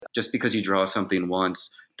just because you draw something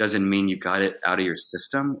once doesn't mean you got it out of your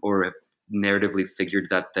system or have narratively figured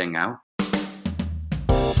that thing out.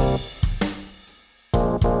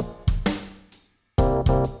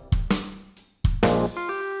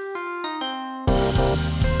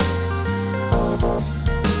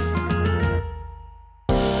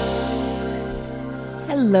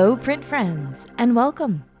 Hello, print friends, and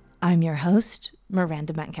welcome. I'm your host,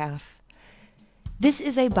 Miranda Metcalf. This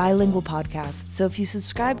is a bilingual podcast, so if you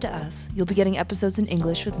subscribe to us, you'll be getting episodes in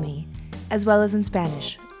English with me, as well as in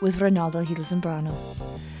Spanish with Ronaldo Gil Zambrano.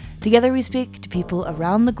 Together we speak to people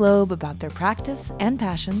around the globe about their practice and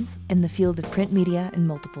passions in the field of print media and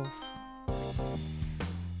multiples.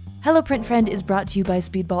 Hello Print Friend is brought to you by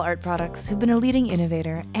Speedball Art Products, who've been a leading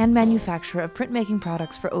innovator and manufacturer of printmaking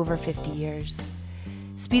products for over 50 years.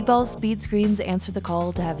 Speedball's speed screens answer the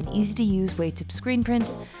call to have an easy-to-use way to screen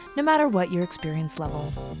print, no matter what your experience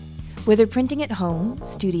level. Whether printing at home,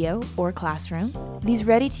 studio, or classroom, these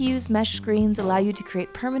ready-to-use mesh screens allow you to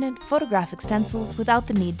create permanent photographic stencils without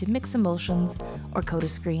the need to mix emulsions or coat a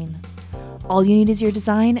screen. All you need is your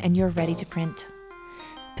design and you're ready to print.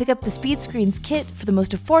 Pick up the Speed Screens kit for the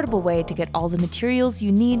most affordable way to get all the materials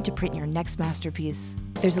you need to print your next masterpiece.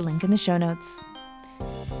 There's a link in the show notes.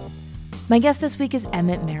 My guest this week is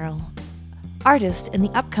Emmett Merrill, artist in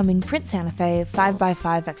the upcoming Print Santa Fe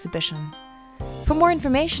 5x5 exhibition. For more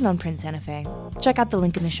information on Print Santa Fe, check out the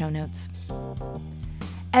link in the show notes.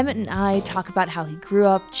 Emmett and I talk about how he grew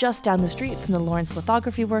up just down the street from the Lawrence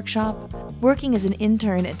Lithography Workshop, working as an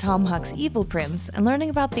intern at Tom Huck's Evil Prints, and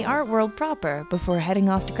learning about the art world proper before heading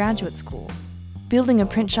off to graduate school, building a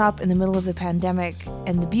print shop in the middle of the pandemic,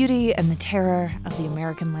 and the beauty and the terror of the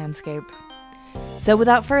American landscape. So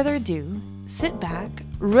without further ado, sit back,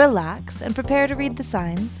 relax, and prepare to read the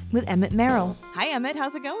signs with Emmett Merrill. Hi, Emmett.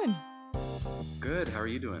 How's it going? Good. How are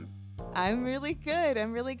you doing? I'm really good.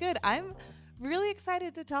 I'm really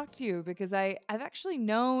excited to talk to you because I've actually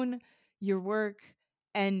known your work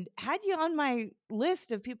and had you on my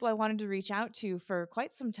list of people I wanted to reach out to for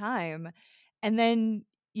quite some time. And then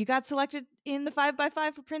you got selected in the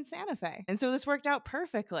 5x5 for Print Santa Fe. And so this worked out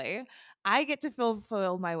perfectly. I get to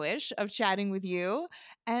fulfill my wish of chatting with you,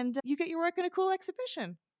 and you get your work in a cool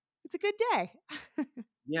exhibition. It's a good day.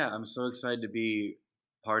 Yeah, I'm so excited to be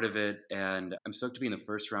part of it, and I'm stoked to be in the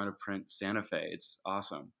first round of Print Santa Fe. It's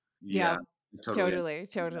awesome. Yeah, Yeah, totally.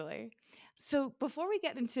 totally. So before we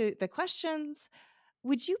get into the questions,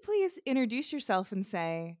 would you please introduce yourself and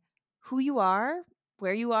say who you are,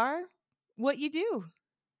 where you are, what you do?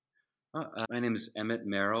 My name is Emmett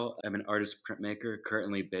Merrill. I'm an artist printmaker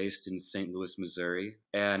currently based in St. Louis, Missouri,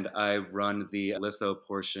 and I run the litho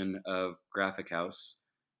portion of Graphic House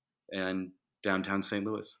in downtown St.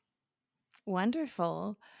 Louis.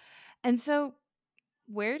 Wonderful. And so,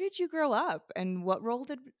 where did you grow up and what role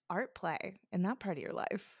did art play in that part of your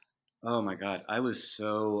life? Oh my God, I was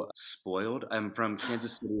so spoiled. I'm from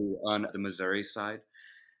Kansas City on the Missouri side,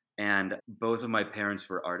 and both of my parents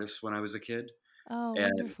were artists when I was a kid. Oh,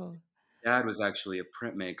 And wonderful. dad was actually a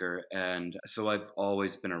printmaker, and so I've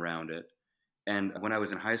always been around it. And when I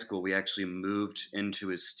was in high school, we actually moved into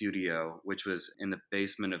his studio, which was in the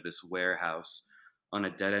basement of this warehouse on a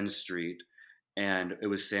dead end street. And it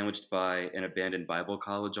was sandwiched by an abandoned Bible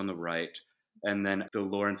college on the right, and then the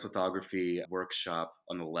Lawrence Lithography Workshop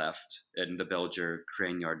on the left in the Belger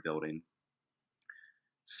Crane Yard building.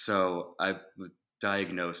 So I was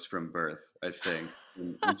diagnosed from birth, I think.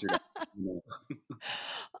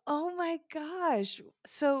 Oh my gosh.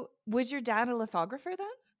 So, was your dad a lithographer then?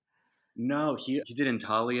 No, he did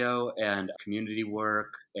intaglio and community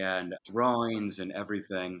work and drawings and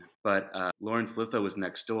everything. But Lawrence Litho was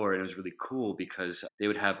next door, and it was really cool because they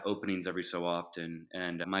would have openings every so often.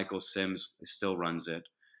 And Michael Sims still runs it,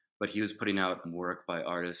 but he was putting out work by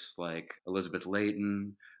artists like Elizabeth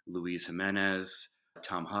Layton, Luis Jimenez,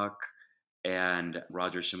 Tom Huck, and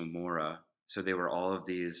Roger Shimomura. So they were all of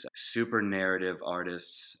these super narrative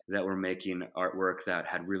artists that were making artwork that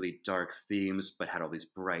had really dark themes but had all these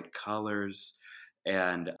bright colors.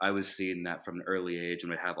 And I was seeing that from an early age and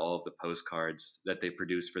would have all of the postcards that they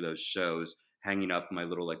produced for those shows hanging up in my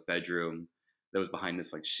little like bedroom that was behind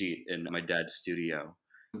this like sheet in my dad's studio.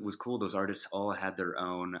 It was cool. Those artists all had their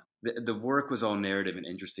own. The work was all narrative and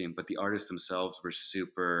interesting, but the artists themselves were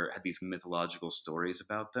super, had these mythological stories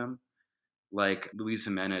about them, like Luis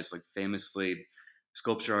Jimenez, like famously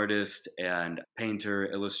sculpture artist and painter,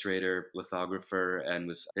 illustrator, lithographer, and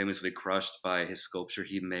was famously crushed by his sculpture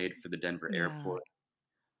he made for the Denver Yeah. airport,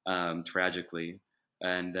 tragically.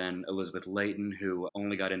 And then Elizabeth Layton, who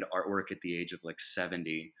only got into artwork at the age of like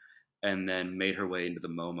 70, and then made her way into the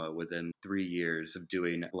MoMA within 3 years of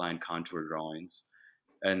doing blind contour drawings.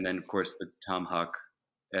 And then, of course, the Tom Huck,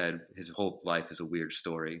 and his whole life is a weird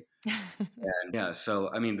story. And yeah, so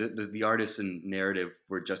I mean, the artists and narrative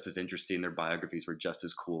were just as interesting. Their biographies were just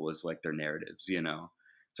as cool as like their narratives, you know.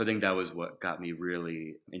 So I think that was what got me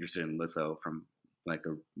really interested in litho from like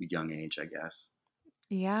a young age, I guess.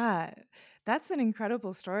 Yeah. That's an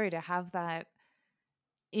incredible story to have that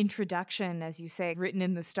introduction, as you say, written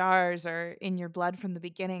in the stars or in your blood from the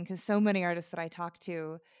beginning. Because so many artists that I talk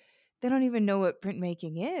to, they don't even know what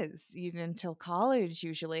printmaking is even until college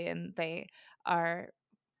usually, and they are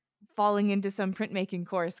falling into some printmaking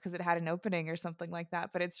course because it had an opening or something like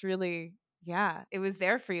that, but it's really yeah, it was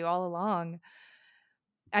there for you all along.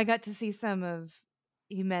 I got to see some of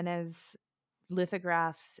Jimenez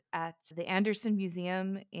lithographs at the Anderson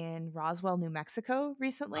Museum in Roswell, New Mexico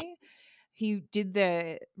recently. He did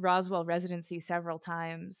the Roswell residency several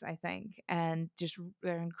times, I think, and just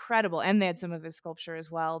they're incredible. And they had some of his sculpture as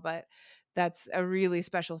well, but that's a really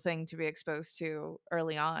special thing to be exposed to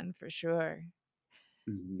early on for sure.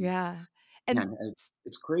 Mhm. Yeah. Yeah, And and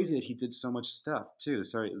it's crazy that he did so much stuff too.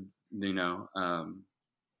 Sorry, you know,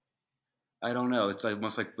 I don't know. It's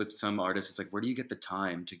almost like with some artists, it's like, where do you get the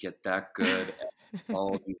time to get that good at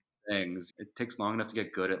all of these things? It takes long enough to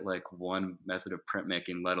get good at like one method of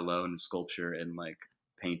printmaking, let alone sculpture and like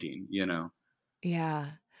painting, you know?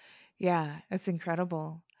 yeah. Yeah, that's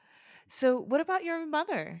incredible. So, what about your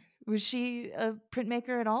mother? Was she a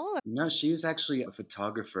printmaker at all? No, she was actually a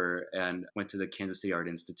photographer and went to the Kansas City Art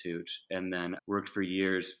Institute and then worked for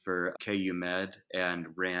years for KU Med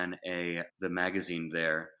and ran the magazine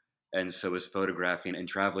there. And so was photographing and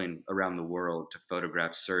traveling around the world to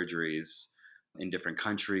photograph surgeries in different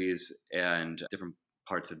countries and different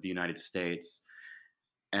parts of the United States.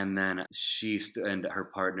 And then and her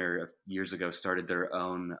partner years ago started their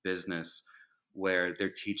own business where they're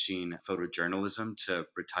teaching photojournalism to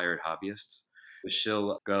retired hobbyists.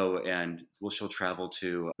 She'll go and she'll travel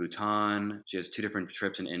to Bhutan. She has two different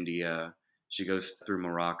trips in India. She goes through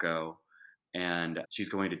Morocco and she's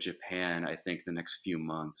going to Japan, I think, the next few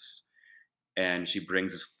months, and she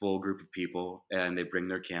brings this full group of people and they bring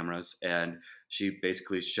their cameras, and she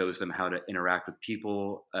basically shows them how to interact with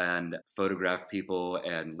people and photograph people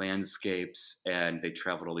and landscapes, and they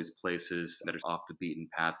travel to all these places that are off the beaten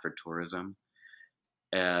path for tourism,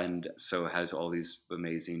 and so has all these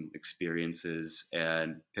amazing experiences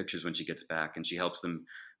and pictures when she gets back, and she helps them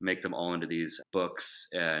make them all into these books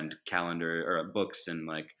and calendar or books and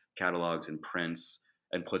like catalogs and prints,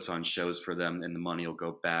 and puts on shows for them, and the money will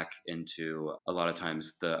go back into a lot of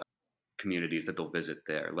times the communities that they'll visit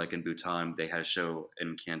there. Like in Bhutan, they had a show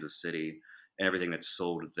in Kansas City, and everything that's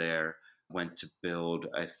sold there went to build,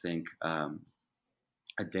 I think,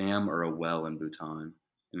 a dam or a well in Bhutan,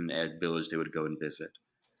 in a village they would go and visit.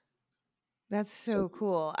 That's So so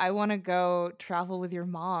cool. I wanna go travel with your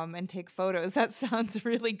mom and take photos. That sounds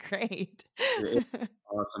really great. it's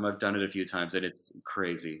awesome. I've done it a few times, and it's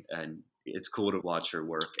crazy, and it's cool to watch her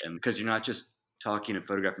work. And because you're not just talking and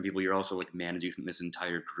photographing people, you're also like managing this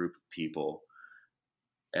entire group of people,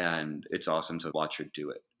 and it's awesome to watch her do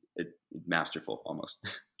it. Masterful, almost.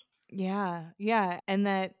 Yeah, yeah, and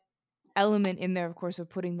that element in there, of course, of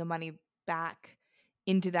putting the money back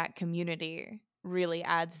into that community really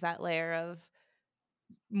adds that layer of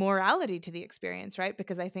morality to the experience, right?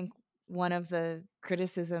 Because I think one of the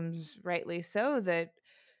criticisms, rightly so, that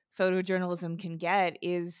photojournalism can get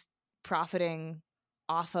is profiting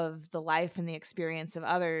off of the life and the experience of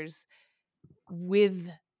others with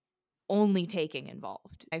only taking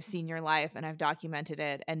involved. I've seen your life and I've documented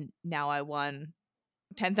it, and now I won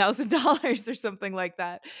 $10,000 or something like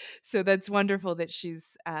that. So that's wonderful that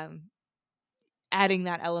she's adding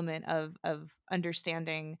that element of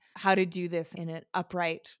understanding how to do this in an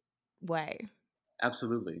upright way.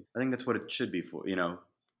 Absolutely, I think that's what it should be for. You know,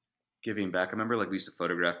 giving back. I remember like we used to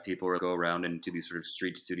photograph people or go around and do these sort of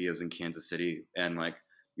street studios in Kansas City, and like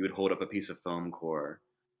you would hold up a piece of foam core,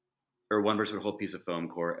 or one person would hold a piece of foam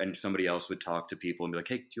core, and somebody else would talk to people and be like,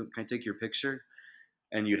 "Hey, can I take your picture?"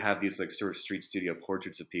 And you'd have these like sort of street studio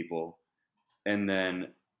portraits of people, and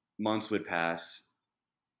then months would pass,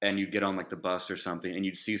 and you'd get on like the bus or something, and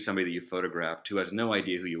you'd see somebody that you photographed who has no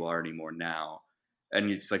idea who you are anymore now, and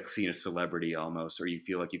it's like seeing a celebrity almost, or you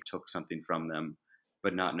feel like you took something from them,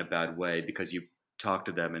 but not in a bad way because you talked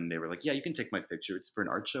to them and they were like, "Yeah, you can take my picture. It's for an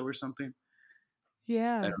art show or something."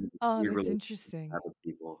 Yeah. And Oh, weird that's relationship to interesting. have with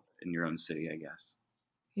people in your own city, I guess.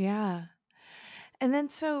 Yeah. And then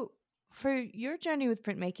so for your journey with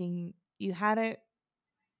printmaking, you had it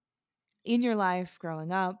in your life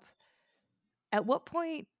growing up. At what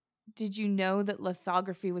point did you know that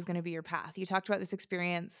lithography was going to be your path? You talked about this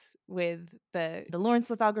experience with the Lawrence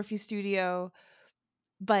Lithography Studio.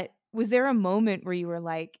 But was there a moment where you were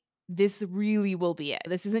like, this really will be it?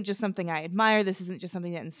 This isn't just something I admire. This isn't just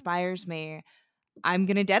something that inspires me. I'm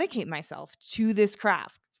going to dedicate myself to this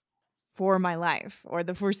craft for my life or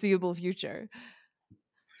the foreseeable future.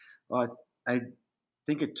 Well, I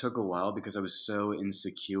think it took a while because I was so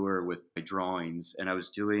insecure with my drawings, and I was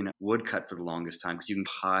doing woodcut for the longest time because you can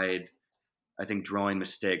hide, I think, drawing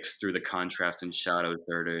mistakes through the contrast and shadows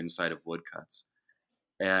that are inside of woodcuts.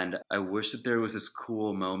 And I wish that there was this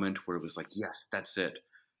cool moment where it was like, yes, that's it.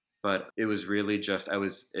 But it was really just I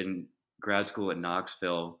was in grad school at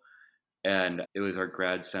Knoxville, and it was our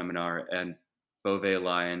grad seminar, and Beauvais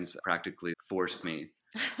Lions practically forced me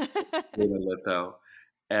to do a litho.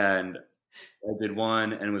 And I did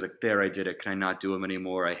one and was like, "There, I did it. Can I not do them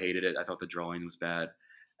anymore?" I hated it. I thought the drawing was bad.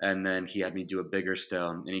 And then he had me do a bigger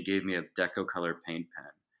stone, and he gave me a Deco Color paint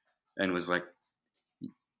pen, and was like,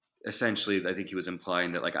 essentially, I think he was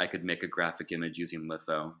implying that like I could make a graphic image using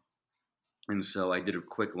litho. And so I did a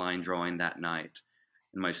quick line drawing that night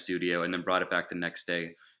in my studio, and then brought it back the next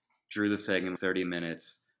day, drew the thing in 30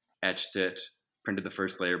 minutes, etched it, printed the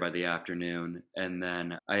first layer by the afternoon, and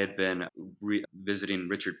then I had been visiting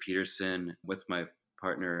Richard Peterson with my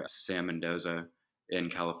partner Sam Mendoza in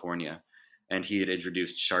California, and he had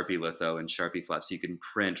introduced Sharpie litho and Sharpie flat, so you can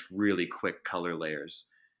print really quick color layers.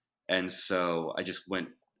 And so I just went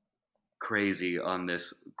crazy on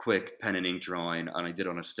this quick pen and ink drawing, and I did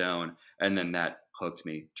on a stone, and then that hooked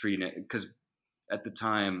me. Treating it because at the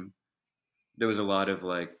time there was a lot of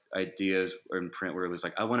like ideas in print where it was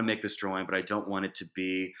like, I want to make this drawing, but I don't want it to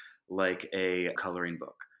be like a coloring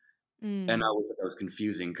book. And Mm. that was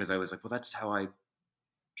confusing because I was like, well, that's how I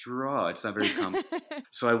draw. It's not very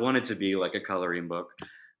so I wanted to be like a coloring book.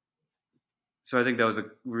 So I think that was a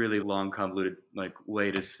really long, convoluted like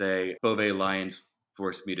way to say Beauvais Lions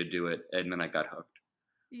forced me to do it, and then I got hooked.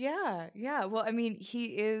 Yeah, yeah. Well, I mean, he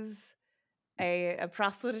is a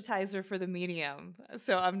proselytizer for the medium.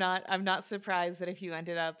 So I'm not surprised that if you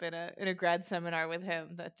ended up in a grad seminar with him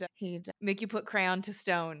that he'd make you put crayon to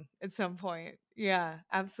stone at some point. Yeah,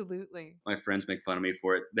 absolutely. My friends make fun of me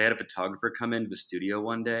for it. They had a photographer come into the studio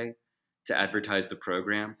one day to advertise the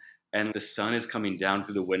program, and the sun is coming down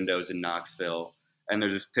through the windows in Knoxville. And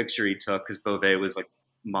there's this picture he took because Beauvais was like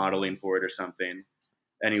modeling for it or something.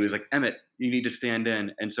 And he was like, Emmett, you need to stand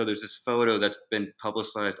in. And so there's this photo that's been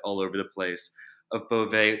publicized all over the place of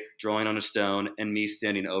Beauvais drawing on a stone and me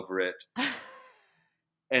standing over it.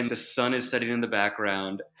 And the sun is setting in the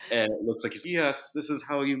background, and it looks like he's, yes, this is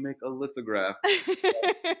how you make a lithograph.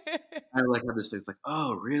 I like have this. It's like,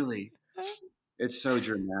 oh, really? It's so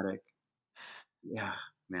dramatic. Yeah,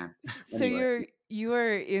 man. So Anyway, you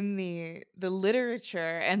are in the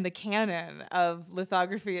literature and the canon of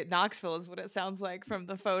lithography at Knoxville is what it sounds like from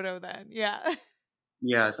the photo then. Yeah.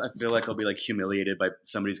 yes, I feel like I'll be like humiliated by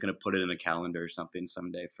somebody's gonna put it in a calendar or something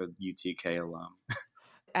someday for UTK alum.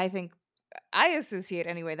 I think I associate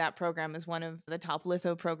anyway that program as one of the top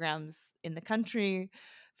litho programs in the country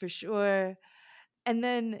for sure. And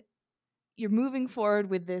then you're moving forward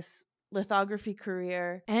with this lithography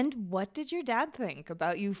career. And what did your dad think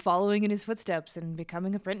about you following in his footsteps and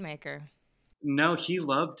becoming a printmaker? No, he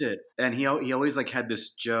loved it, and he always like had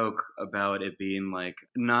this joke about it being like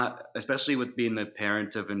not, especially with being the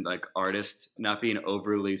parent of an like artist, not being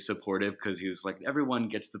overly supportive because he was like everyone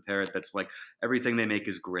gets the parent that's like everything they make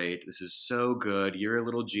is great. This is so good. You're a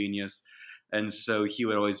little genius, and so he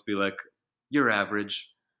would always be like, "You're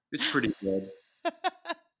average. It's pretty good."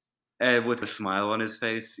 And with a smile on his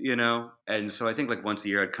face, you know? And so I think like once a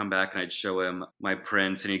year I'd come back and I'd show him my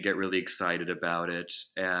prints and he'd get really excited about it.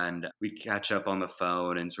 And we'd catch up on the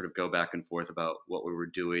phone and sort of go back and forth about what we were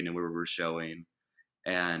doing and where we were showing.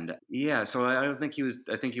 And yeah, so I don't think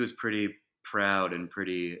I think he was pretty proud and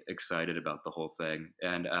pretty excited about the whole thing.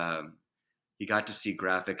 And he got to see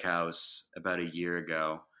Graphic House about a year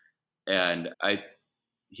ago. And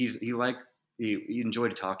he liked, he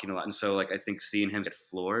enjoyed talking a lot. And so like I think seeing him get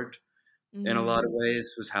floored in a lot of Mm.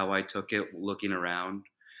 ways was how I took it looking around.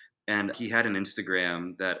 And he had an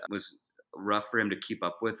Instagram that was rough for him to keep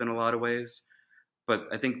up with in a lot of ways. But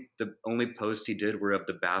I think the only posts he did were of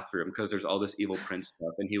the bathroom because there's all this Evil Prince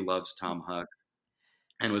stuff, and he loves Tom Huck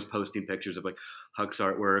and was posting pictures of like Huck's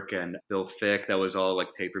artwork and Bill Fick that was all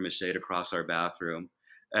like paper mache across our bathroom.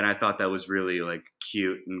 And I thought that was really like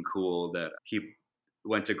cute and cool that he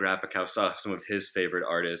went to Graphic House, saw some of his favorite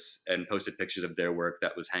artists, and posted pictures of their work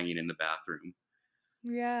that was hanging in the bathroom.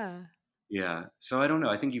 Yeah. Yeah. So I don't know.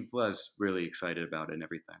 I think he was really excited about it and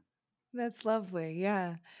everything. That's lovely.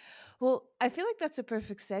 Yeah. Well, I feel like that's a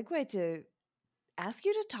perfect segue to ask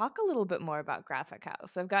you to talk a little bit more about Graphic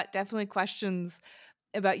House. I've got definitely questions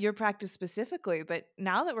about your practice specifically, but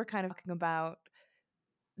now that we're kind of talking about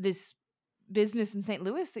this business in St.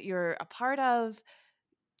 Louis that you're a part of,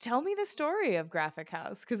 tell me the story of Graphic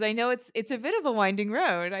House because I know it's a bit of a winding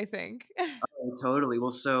road, I think. Oh, totally.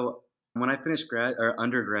 Well, so when I finished grad or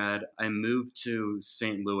undergrad, I moved to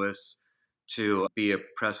St. Louis to be a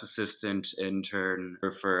press assistant intern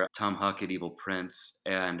for Tom Huck at Evil Prince.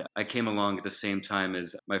 And I came along at the same time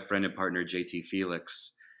as my friend and partner, JT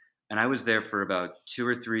Felix. And I was there for about 2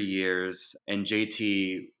 or 3 years, and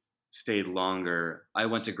JT stayed longer. I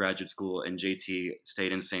went to graduate school, and JT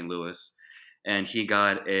stayed in St. Louis. And he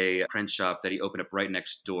got a print shop that he opened up right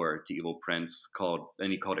next door to Evil Prince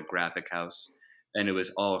and he called it Graphic House. And it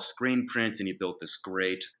was all screen print, and he built this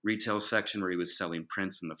great retail section where he was selling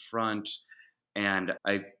prints in the front. And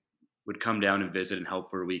I would come down and visit and help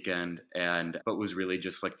for a weekend, and but was really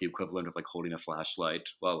just like the equivalent of like holding a flashlight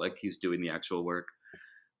while like he's doing the actual work.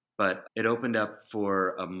 But it opened up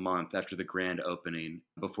for a month after the grand opening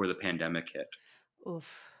before the pandemic hit.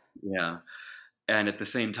 Oof. Yeah. And at the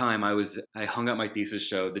same time, I hung up my thesis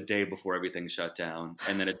show the day before everything shut down,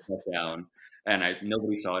 and then it shut down, and I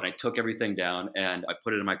nobody saw it. I took everything down and I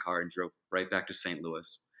put it in my car and drove right back to St.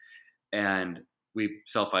 Louis. And we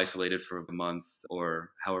self isolated for a month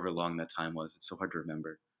or however long that time was. It's so hard to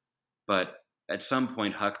remember. But at some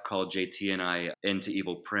point, Huck called JT and I into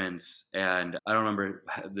Evil Prince, and I don't remember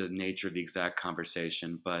the nature of the exact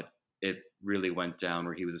conversation, but it really went down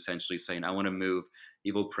where he was essentially saying, I want to move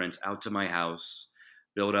Evil Prince out to my house,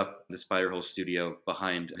 build up the Spiderhole studio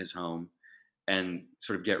behind his home, and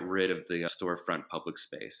sort of get rid of the storefront public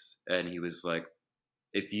space. And he was like,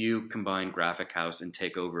 if you combine Graphic House and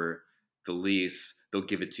take over the lease, they'll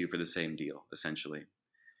give it to you for the same deal, essentially.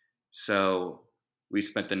 So we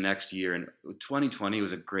spent the next year, and 2020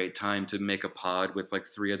 was a great time to make a pod with like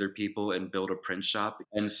 3 other people and build a print shop.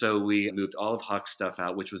 And so we moved all of Huck's stuff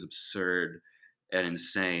out, which was absurd and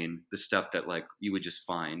insane, the stuff that like you would just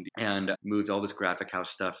find, and moved all this Graphic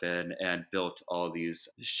House stuff in and built all these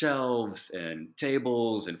shelves and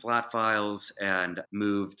tables and flat files, and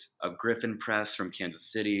moved a Griffin press from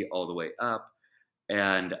Kansas City all the way up.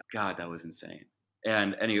 And God, that was insane.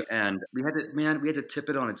 And anyway, and we had to tip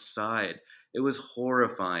it on its side. It was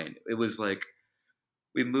horrifying. It was like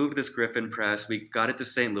we moved this Griffin press. We got it to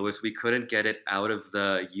St. Louis. We couldn't get it out of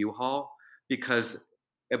the U-Haul because,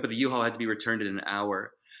 but the U-Haul had to be returned in an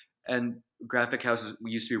hour. And Graphic House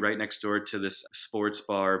used to be right next door to this sports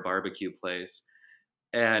bar barbecue place.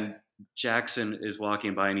 And Jackson is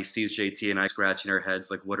walking by and he sees JT and I scratching our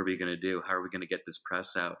heads like, what are we going to do? How are we going to get this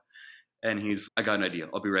press out? And I got an idea.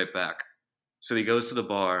 I'll be right back. So he goes to the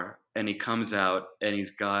bar and he comes out and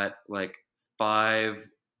he's got like 5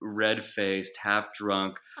 red faced, half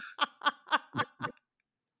drunk,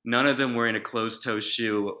 none of them wearing a closed toe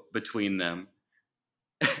shoe between them.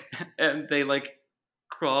 And they like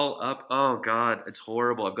crawl up. Oh God, it's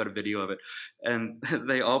horrible. I've got a video of it. And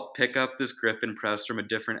they all pick up this Griffin press from a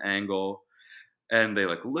different angle and they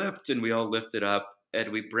like lift, and we all lift it up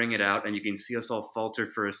and we bring it out and you can see us all falter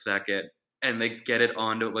for a second, and they get it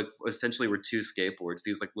onto like essentially we're 2 skateboards,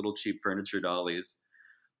 these like little cheap furniture dollies,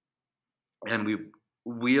 and we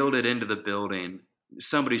wheeled it into the building.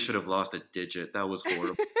 Somebody should have lost a digit. That was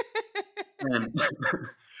horrible. And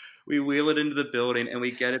we wheel it into the building and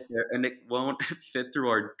we get it there and it won't fit through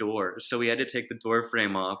our door. So we had to take the door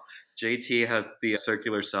frame off. JT has the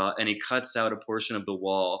circular saw and he cuts out a portion of the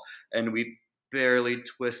wall and we barely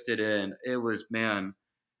twist it in. It was, man.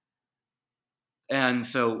 And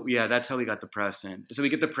so, yeah, that's how we got the press in. So we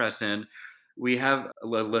get the press in. We have a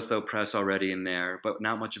litho press already in there, but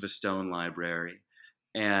not much of a stone library.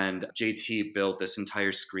 And JT built this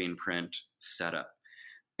entire screen print setup.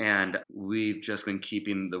 And we've just been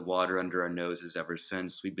keeping the water under our noses ever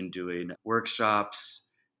since. We've been doing workshops,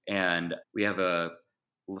 and we have a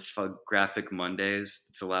Graphic Mondays.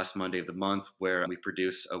 It's the last Monday of the month where we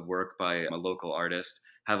produce a work by a local artist,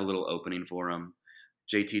 have a little opening for them.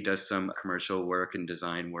 JT does some commercial work and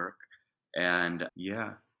design work. And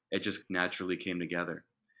yeah, it just naturally came together.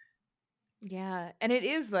 Yeah, and it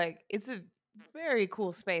is like it's a very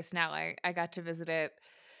cool space now. I got to visit it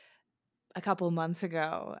a couple months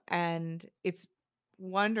ago and it's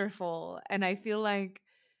wonderful, and I feel like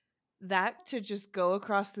that to just go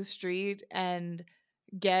across the street and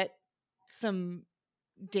get some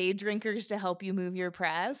day drinkers to help you move your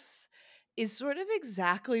press is sort of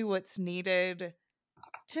exactly what's needed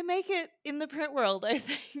to make it in the print world, I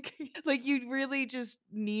think. Like, you really just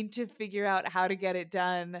need to figure out how to get it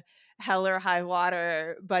done, hell or high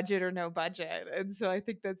water, budget or no budget. And so I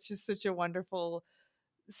think that's just such a wonderful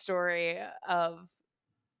story of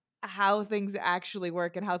how things actually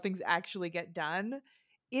work and how things actually get done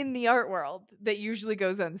in the art world that usually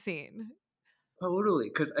goes unseen. Totally,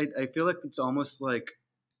 'cause I feel like it's almost like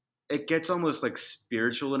it gets almost, like,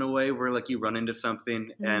 spiritual in a way where, like, you run into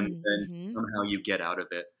something and then Mhm. somehow you get out of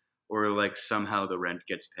it, or, like, somehow the rent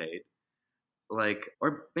gets paid. Like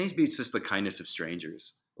or maybe it's just the kindness of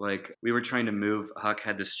strangers. Like, we were trying to move Huck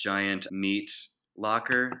had this giant meat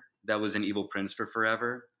locker that was in Evil Prince for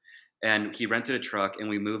forever, and he rented a truck, and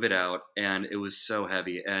we move it out, and it was so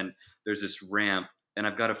heavy, and there's this ramp, and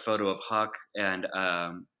I've got a photo of Huck and,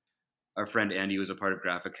 our friend Andy, who was a part of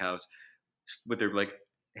Graphic House, with their, like,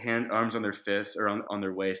 arms on their fists or on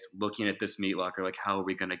their waist, looking at this meat locker, like, "How are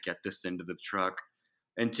we gonna get this into the truck?"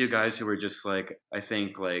 And 2 guys who were just, like, I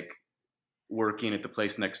think, like, working at the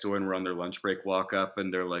place next door and we're on their lunch break walk up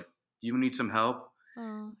and they're like, "Do you need some help?"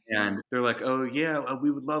 Oh, And yeah. they're like, "Oh, yeah,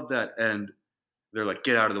 we would love that." And they're like,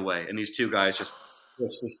 "Get out of the way." And these 2 guys just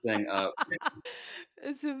push this thing up.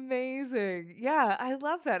 It's amazing. Yeah, I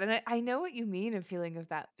love that, and I know what you mean, a feeling of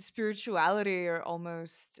that spirituality or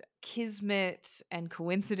almost kismet and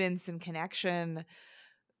coincidence and connection,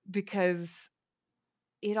 because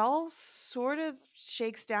it all sort of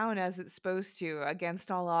shakes down as it's supposed to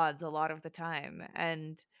against all odds a lot of the time,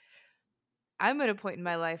 and I'm at a point in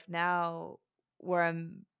my life now where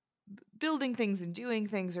I'm building things and doing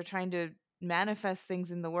things or trying to manifest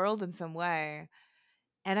things in the world in some way.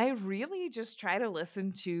 And I really just try to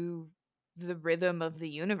listen to the rhythm of the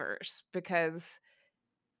universe because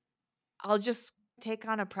I'll just take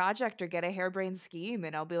on a project or get a harebrained scheme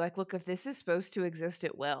and I'll be like, look, if this is supposed to exist,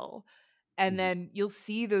 it will. And Mhm. then you'll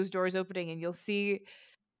see those doors opening and you'll see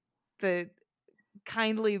the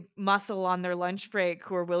kindly muscle on their lunch break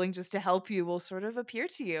who are willing just to help you will sort of appear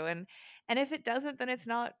to you. And if it doesn't, then it's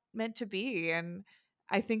not meant to be. And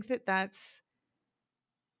I think that that's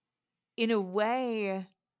in a way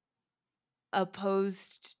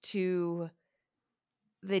opposed to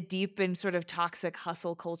the deep and sort of toxic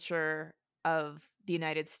hustle culture of the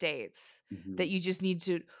United States, that Mhm. you just need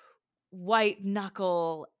to white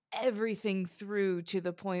knuckle everything through to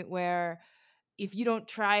the point where if you don't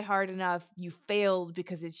try hard enough, you failed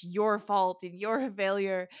because it's your fault and you're a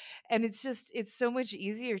failure. And it's so much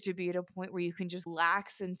easier to be at a point where you can just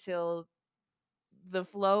lax until the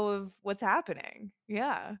flow of what's happening.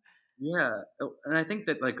 Yeah. Yeah. Oh, and I think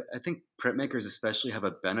that, like I think printmakers especially have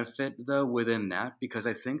a benefit, though, within that because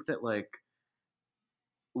I think that, like,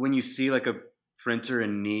 when you see, like, a printer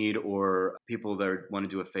in need or people that wanna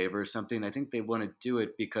do a favor or something, I think they wanna do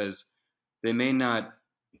it because they may not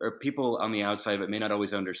or people on the outside of it may not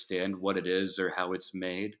always understand what it is or how it's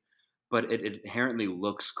made, but it inherently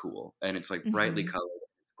looks cool, and it's, like, brightly Mhm. colored,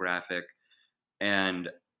 it's graphic, and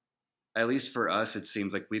at least for us, it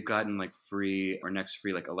seems like we've gotten, like, free or next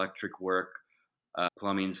free, like, electric work,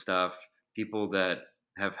 plumbing stuff, people that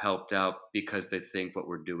have helped out because they think what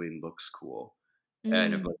we're doing looks cool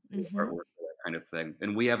and have, Mm, like, free mhm. artwork for that kind of thing,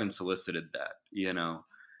 and we haven't solicited that, you know?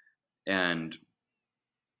 And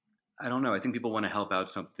I don't know. I think people want to help out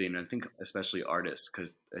something. I think especially artists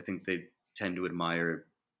because I think they tend to admire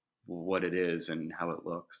what it is and how it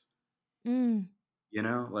looks. Mm. You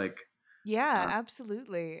know, like Yeah, uh,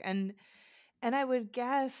 absolutely. And I would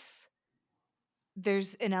guess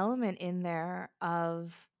there's an element in there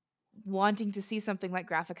of wanting to see something like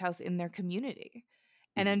Graphic House in their community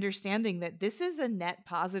and mhm. understanding that this is a net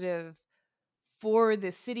positive for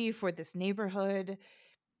this city, for this neighborhood,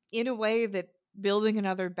 in a way that building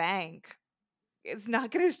another bank is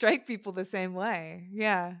not going to strike people the same way.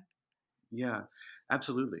 Yeah. Yeah,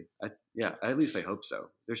 absolutely. Yeah, at least I hope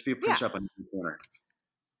so. There should be a print Yeah, shop on every corner.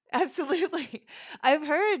 absolutely. I've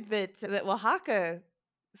heard that Oaxaca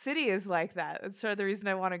City is like that. That's sort of the reason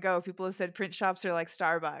I want to go. People have said print shops are like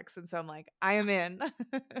Starbucks, and so I'm like, I am in.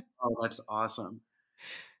 Oh, that's awesome.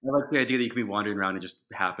 I like the idea that you can be wandering around and just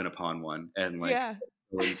happen upon one and like Yeah.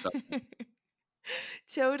 go inside.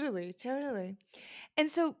 Totally, totally.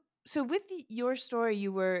 And so with your story,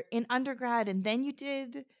 you were in undergrad and then you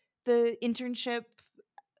did the internship,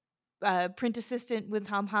 print assistant with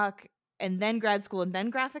Tom Huck, and then grad school and then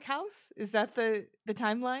Graphic House? Is that the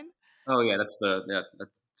timeline? Oh yeah, that's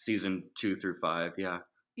season 2 through 5. Yeah.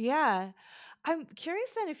 Yeah. I'm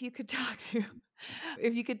curious then if you could talk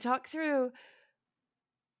through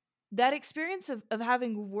that experience of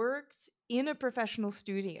having worked in a professional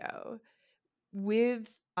studio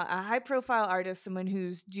with a high profile artist, someone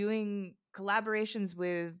who's doing collaborations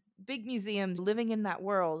with big museums, living in that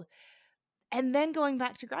world, and then going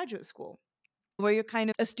back to graduate school where you're kind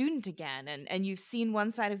of a student again and you've seen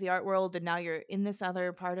one side of the art world and now you're in this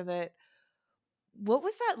other part of it. What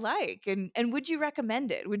was that like? And would you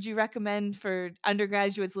recommend it? Would you recommend for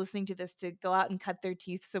undergraduates listening to this to go out and cut their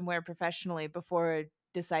teeth somewhere professionally before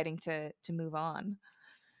deciding to move on.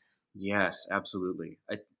 Yes, absolutely.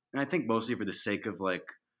 And I think mostly for the sake of like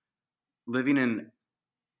living in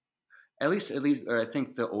at least, or I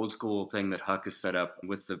think the old school thing that Huck has set up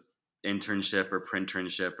with the internship or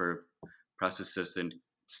printernship or process assistant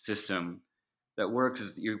system that works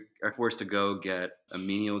is you are forced to go get a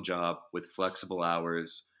menial job with flexible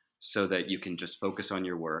hours so that you can just focus on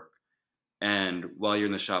your work. And while you're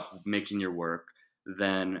in the shop making your work,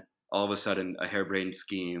 then all of a sudden a harebrained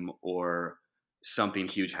scheme or something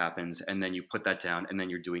huge happens, and then you put that down, and then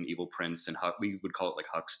you're doing evil prints and Huck, we would call it like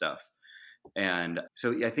Huck stuff. And so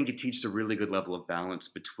yeah, I think it teaches a really good level of balance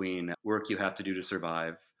between work you have to do to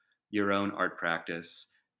survive, your own art practice,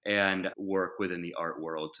 and work within the art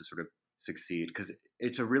world to sort of succeed. Because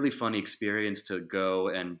it's a really funny experience to go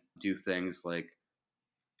and do things like,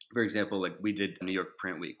 for example, like we did New York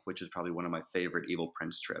Print Week, which is probably one of my favorite Evil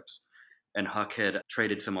Prince trips. And Huck had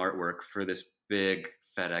traded some artwork for this big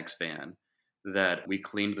FedEx van that we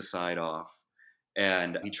cleaned the side off.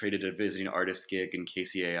 And he traded a visiting artist gig in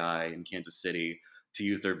KCAI in Kansas City to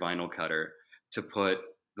use their vinyl cutter to put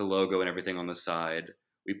the logo and everything on the side.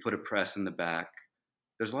 We put a press in the back.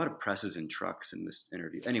 There's a lot of presses and trucks in this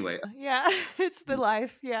interview. Anyway, Yeah, it's the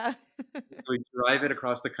life. Yeah. so we drive it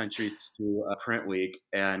across the country to Print Week,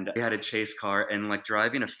 and we had a chase car. And like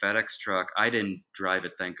driving a FedEx truck, I didn't drive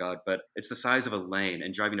it, thank God, but it's the size of a lane.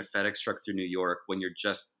 And driving a FedEx truck through New York when you're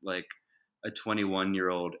just like a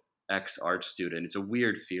 21-year-old ex art student, it's a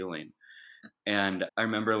weird feeling. And I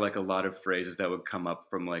remember like a lot of phrases that would come up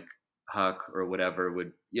from like Huck or whatever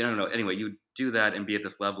would, you don't know. Anyway, you would do that and be at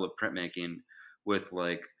this level of printmaking with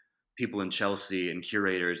like people in Chelsea and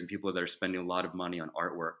curators and people that are spending a lot of money on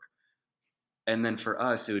artwork. And then for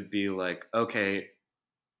us, it would be like, okay,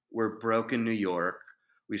 we're broke in New York.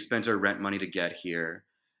 We spent our rent money to get here.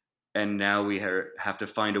 And now we have to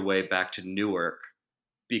find a way back to Newark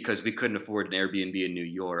because we couldn't afford an Airbnb in New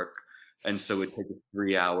York. And so it would take a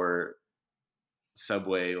 3 hour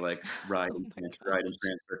subway like Oh my ride and gosh.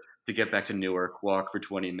 transfer to get back to Newark, walk for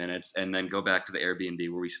 20 minutes, and then go back to the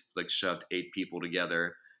Airbnb where we like shoved 8 people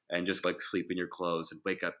together and just like sleep in your clothes and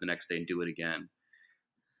wake up the next day and do it again.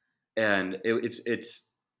 And it's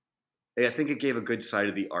I think it gave a good side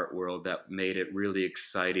of the art world that made it really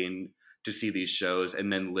exciting to see these shows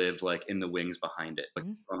and then live like in the wings behind it, like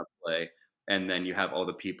Mm. on a play. And then you have all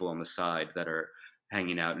the people on the side that are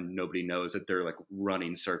hanging out and nobody knows that they're like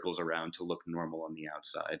running circles around to look normal on the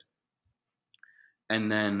outside.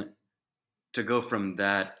 And then to go from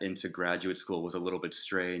that into graduate school was a little bit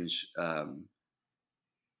strange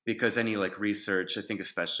because any like research, I think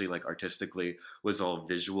especially like artistically, was all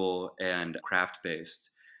visual and craft based.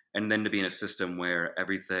 And then to be in a system where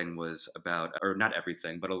everything was about, or not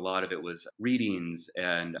everything, but a lot of it was readings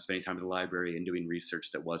and spending time at the library and doing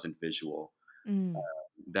research that wasn't visual. Mm.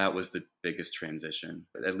 That was the biggest transition,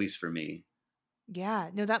 at least for me. Yeah,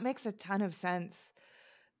 no, that makes a ton of sense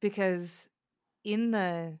because in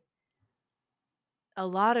the a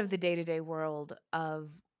lot of the day-to-day world of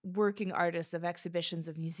working artists, of exhibitions,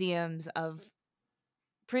 of museums, of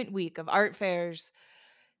print week, of art fairs,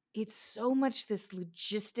 it's so much this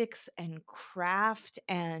logistics and craft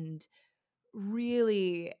and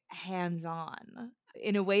really hands-on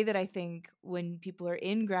in a way that I think when people are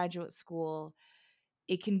in graduate school,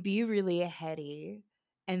 it can be really heady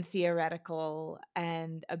and theoretical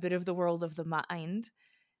and a bit of the world of the mind.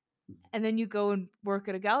 And then you go and work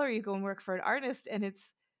at a gallery, you go and work for an artist, and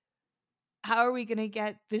it's how are we going to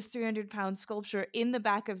get this 300-pound sculpture in the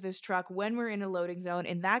back of this truck when we're in a loading zone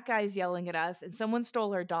and that guy's yelling at us and someone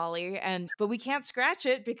stole our dolly and but we can't scratch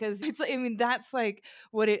it because it's I mean that's like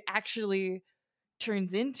what it actually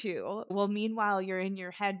turns into. Well, meanwhile you're in your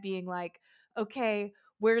head being like, okay,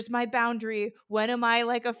 where's my boundary? When am I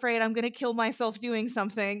like afraid I'm going to kill myself doing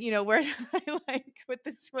something? Where do I like put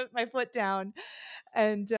my foot down?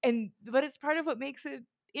 And but it's part of what makes it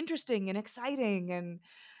interesting and exciting and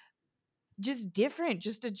just different,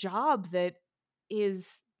 just a job that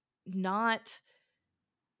is not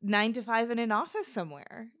 9 to 5 in an office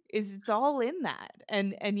somewhere. It's all in that.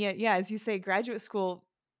 And yet, yeah, as you say, graduate school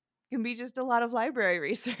can be just a lot of library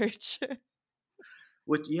research.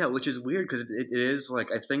 Which is weird because it is like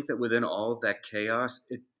I think that within all of that chaos,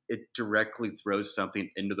 it directly throws something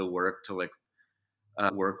into the work to like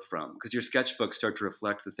work from because your sketchbooks start to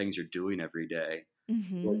reflect the things you're doing every day. Which,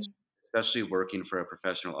 Mhm. especially working for a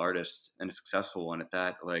professional artist and a successful one at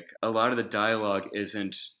that, like a lot of the dialogue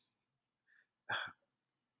isn't.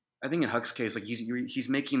 I think in Huck's case, like he's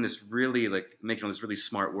making this really like making all this really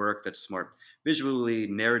smart work that's smart visually,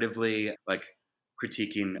 narratively, like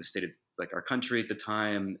critiquing the state of like our country at the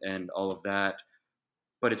time and all of that.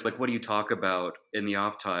 But it's like, what do you talk about in the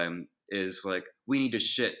off time is like, we need to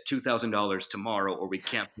shit $2,000 tomorrow or we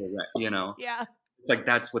can't pay rent, you know? Yeah. It's like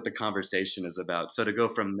that's what the conversation is about. So to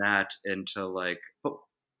go from that into like, but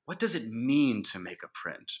what does it mean to make a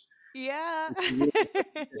print? Yeah.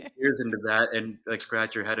 Get years into that and like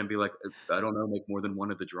scratch your head and be like, I don't know, make more than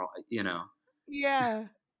one of the draw, you know? Yeah.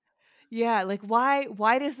 Yeah, like,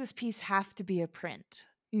 why does this piece have to be a print?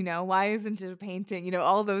 Why isn't it a painting?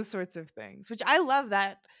 All those sorts of things, which I love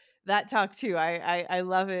that talk too. I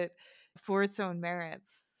love it for its own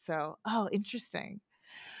merits. So, oh, interesting.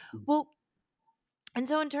 Well, and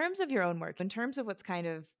so in terms of your own work, in terms of what's kind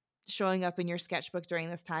of showing up in your sketchbook during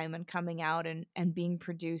this time and coming out and being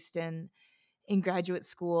produced in graduate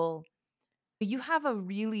school, you have a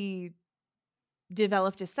really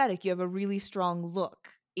developed aesthetic. You have a really strong look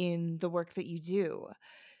in the work that you do.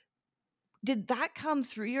 Did that come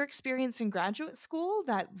through your experience in graduate school,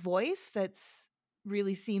 that voice that's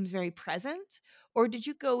really seems very present? Or did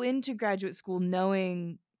you go into graduate school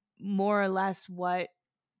knowing more or less what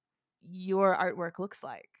your artwork looks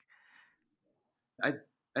like? I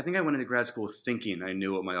I think I went into grad school thinking I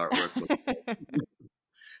knew what my artwork looked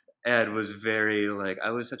and was very like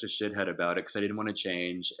I was such a shithead about it because I didn't want to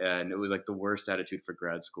change, and it was like the worst attitude for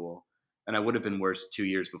grad school. And I would have been worse 2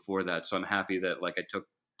 years before that, so I'm happy that like I took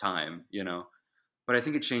time, you know. But I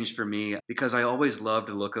think it changed for me because I always loved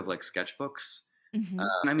the look of like sketchbooks.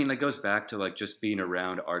 Mhm. And I mean, it goes back to like just being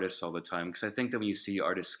around artists all the time because I think that when you see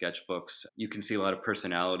artist sketchbooks, you can see a lot of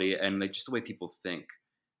personality and like just the way people think,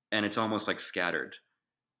 and it's almost like scattered.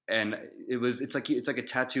 And it's like a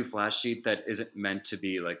tattoo flash sheet that isn't meant to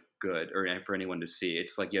be like good or for anyone to see.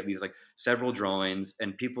 It's like you have these like several drawings,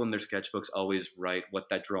 and people in their sketchbooks always write what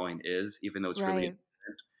that drawing is, even though it's really. Right.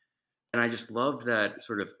 And I just love that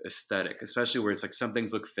sort of aesthetic, especially where it's like some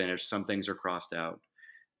things look finished, some things are crossed out,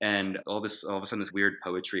 and all of a sudden this weird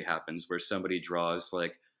poetry happens where somebody draws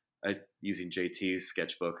like using JT's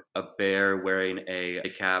sketchbook a bear wearing a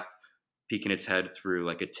cap, peeking its head through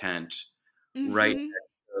like a tent, right Mhm.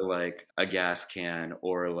 or like a gas can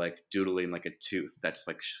or like doodling like a tooth that's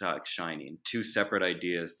like shining. Two separate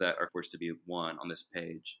ideas that are forced to be one on this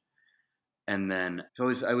page. And then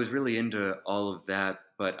so I was really into all of that,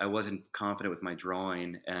 but I wasn't confident with my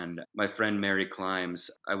drawing. And my friend Mary Climbs,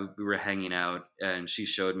 we were hanging out, and she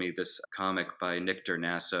showed me this comic by Nick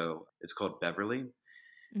Dernasso. It's called Beverly,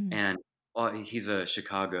 Mhm. and he's a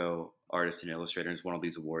Chicago artist and illustrator. And he's won all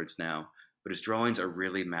these awards now. But his drawings are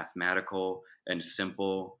really mathematical and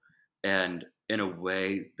simple, and in a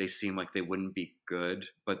way, they seem like they wouldn't be good,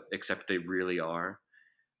 but except they really are.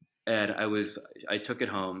 And I took it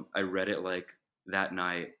home. I read it like that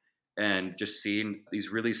night, and just seeing these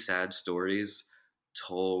really sad stories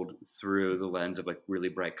told through the lens of like really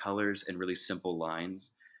bright colors and really simple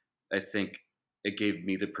lines. I think it gave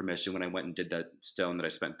me the permission when I went and did that stone that I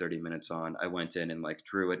spent 30 minutes on. I went in and like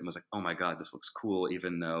drew it and was like, "Oh my god, this looks cool,"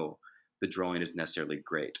 even though the drawing is necessarily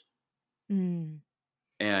great. Mm.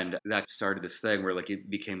 And that started this thing where like it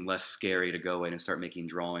became less scary to go in and start making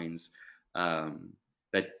drawings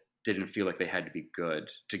that didn't feel like they had to be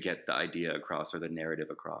good to get the idea across or the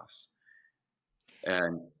narrative across.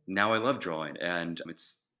 And now I love drawing, and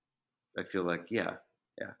I feel like yeah.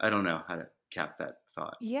 I don't know how to cap that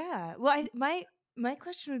thought. Yeah. Well, my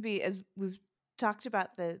question would be, as we've talked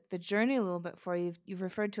about the journey a little bit for you, you've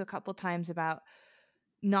referred to a couple times about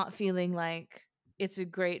not feeling like it's a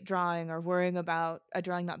great drawing or worrying about a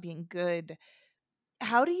drawing not being good.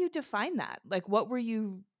 How do you define that? Like, what were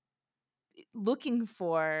you looking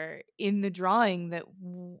for in the drawing that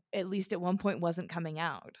at least at one point wasn't coming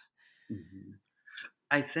out? Mhm.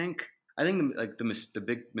 I think I think the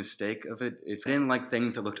big mistake of it is I didn't like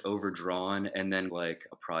things that looked overdrawn and then like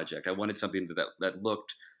a project. I wanted something that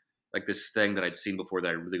looked like this thing that I'd seen before that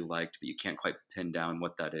I really liked, but you can't quite pin down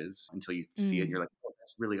what that is until you see it and you're Mm. like, "Oh,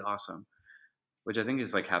 that's really awesome." Which I think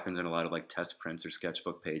is like happens in a lot of like test prints or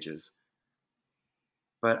sketchbook pages.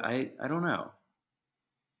 But I don't know.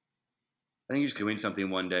 I think you're just doing something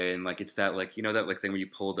one day and like it's that like that like thing where you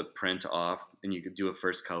pull the print off and you could do a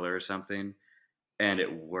first color or something and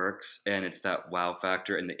it works and it's that wow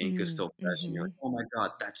factor and the ink is Mm. still fresh and you're like, Mhm. "Oh my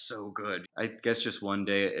god, that's so good." I guess just one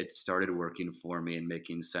day it started working for me and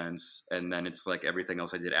making sense, and then it's like everything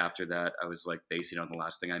else I did after that, I was like basing on the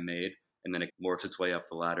last thing I made, and then it morphs its way up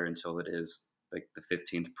the ladder until it is like the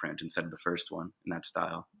 15th print instead of the first one in that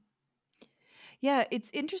style. Yeah, it's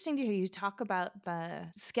interesting to hear you talk about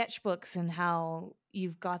the sketchbooks and how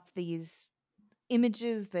you've got these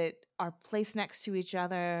images that are placed next to each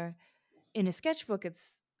other. In a sketchbook,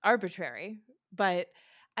 it's arbitrary, but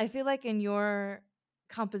I feel like in your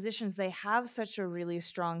compositions, they have such a really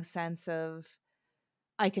strong sense of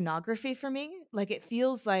iconography for me. Like, it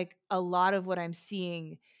feels like a lot of what I'm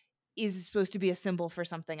seeing is supposed to be a symbol for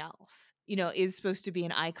something else, is supposed to be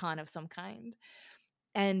an icon of some kind.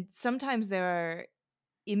 And sometimes there are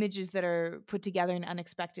images that are put together in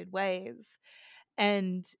unexpected ways.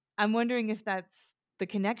 And I'm wondering if that's the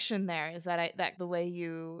connection there, is that the way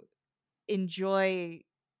you enjoy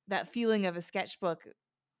that feeling of a sketchbook,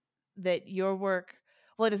 that your work,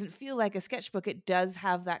 well, it doesn't feel like a sketchbook, it does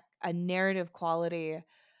have that a narrative quality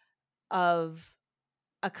of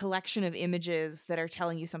a collection of images that are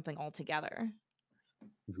telling you something altogether.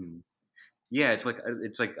 Mhm. Yeah, it's like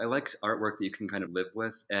I like artwork that you can kind of live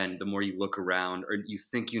with, and the more you look around, or you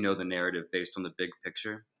think you know the narrative based on the big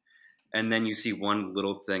picture, and then you see one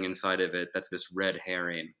little thing inside of it that's this red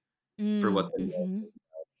herring for what Mm, they were, mhm.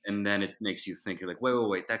 and then it makes you think, you're like, wait, wait,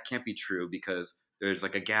 wait, that can't be true because there's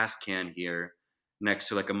like a gas can here next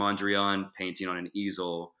to like a Mondrian painting on an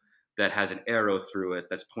easel that has an arrow through it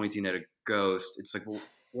that's pointing at a ghost. It's like, well,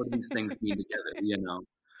 what do these things mean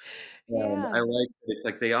together? And I Yeah. like that it's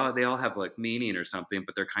like they all have like meaning or something,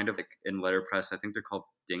 but they're kind of like in letterpress. I think they're called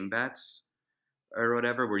dingbats or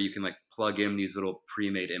whatever, where you can like plug in these little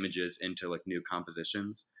pre-made images into like new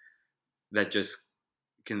compositions that just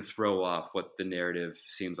can throw off what the narrative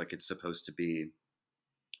seems like it's supposed to be.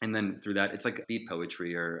 And then through that, it's like beat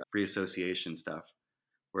poetry or free association stuff,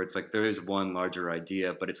 where it's like there is one larger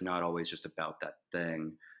idea, but it's not always just about that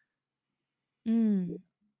thing. Mm.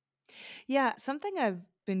 Yeah, something I've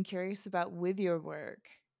been curious about with your work,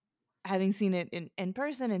 having seen it in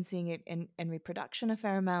person and seeing it in reproduction a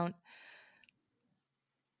fair amount,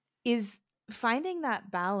 is finding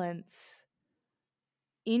that balance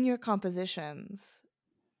in your compositions,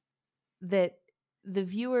 that the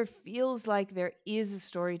viewer feels like there is a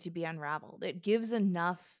story to be unraveled. It gives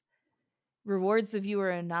enough, rewards the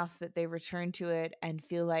viewer enough that they return to it and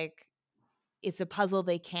feel like it's a puzzle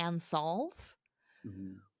they can solve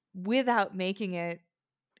Mhm. without making it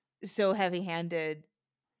so heavy-handed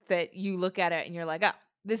that you look at it and you're like, "Oh,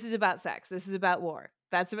 this is about sex. This is about war."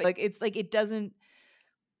 That's like, it's like it doesn't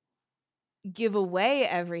give away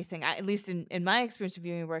everything. At least in my experience of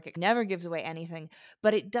viewing work, it never gives away anything,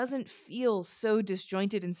 but it doesn't feel so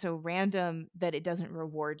disjointed and so random that it doesn't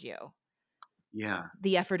reward you Yeah.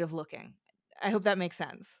 the effort of looking. I hope that makes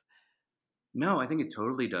sense. No, I think it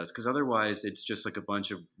totally does, because otherwise it's just like a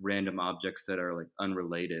bunch of random objects that are like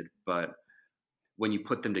unrelated. But when you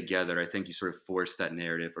put them together, I think you sort of force that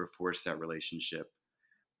narrative or force that relationship.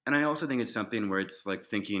 And I also think it's something where it's like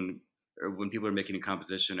thinking, or when people are making a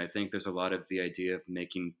composition, I think there's a lot of the idea of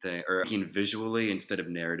making or making visually instead of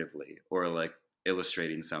narratively, or like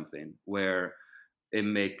illustrating something where it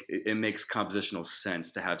makes compositional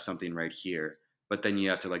sense to have something right here. But then you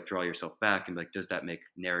have to like draw yourself back and be like, does that make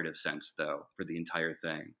narrative sense though for the entire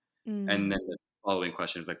thing? And then Mm. the following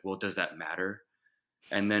question is like, well, does that matter?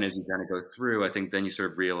 And then as you kind of go through, I think then you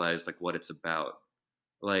sort of realize like what it's about.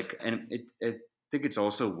 Like, and I think it's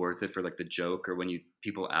also worth it for like the joke, or when you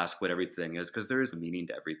people ask what everything is, because there is a meaning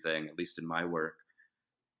to everything, at least in my work,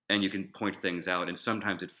 and you can point things out, and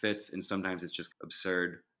sometimes it fits, and sometimes it's just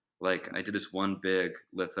absurd. Like I did this one big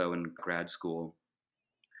litho in grad school,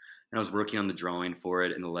 and I was working on the drawing for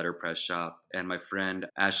it in the letterpress shop. And my friend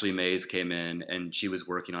Ashley Mays came in, and she was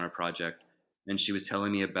working on a project, and she was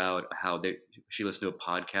telling me about how she listened to a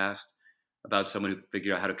podcast about someone who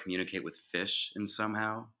figured out how to communicate with fish and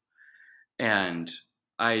somehow. And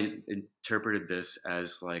I interpreted this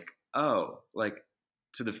as like, oh, like,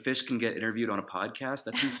 so the fish can get interviewed on a podcast?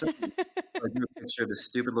 That's insane. I drew a picture of this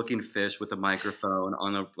stupid looking fish with a microphone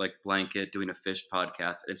on a like blanket doing a fish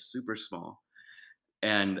podcast. It's super small.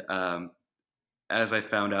 And as I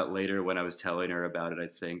found out later when I was telling her about it, I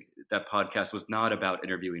think that podcast was not about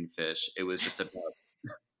interviewing fish. It was just about,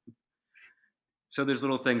 so there's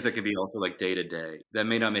little things that could be also like day to day that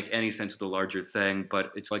may not make any sense with the larger thing,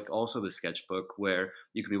 but it's like also the sketchbook where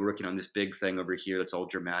you can be working on this big thing over here that's all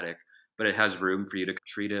dramatic, but it has room for you to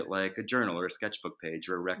treat it like a journal or a sketchbook page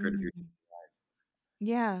or a record of your. Mm.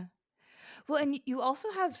 Yeah. Well, and you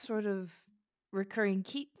also have sort of recurring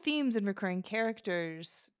key themes and recurring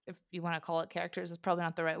characters, if you want to call it characters, is probably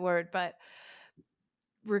not the right word, but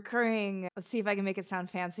recurring, let's see if I can make it sound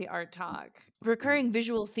fancy art talk. Recurring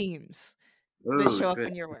visual themes that Oh, show up good.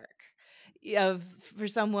 in your work. Of for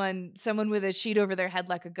someone with a sheet over their head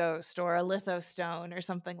like a ghost, or a litho stone or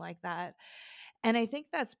something like that. And I think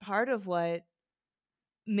that's part of what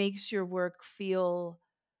makes your work feel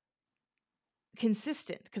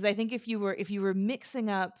consistent, because I think if you were mixing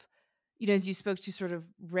up, as you spoke to, sort of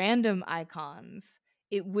random icons,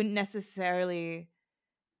 it wouldn't necessarily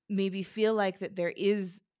maybe feel like that there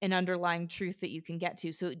is an underlying truth that you can get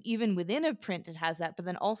to. So even within a print, it has that. But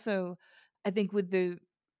then also, I think with the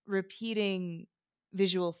repeating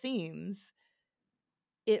visual themes,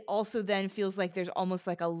 it also then feels like there's almost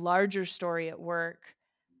like a larger story at work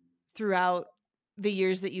throughout the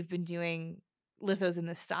years that you've been doing lithos in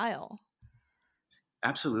this style.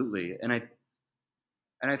 Absolutely. And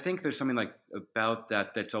I think there's something like about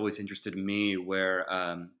that that's always interested me, where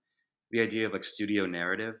the idea of like studio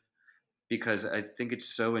narrative, because I think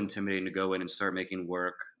it's so intimidating to go in and start making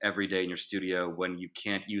work every day in your studio when you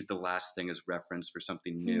can't use the last thing as reference for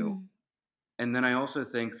something new. Hmm. And then I also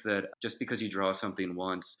think that just because you draw something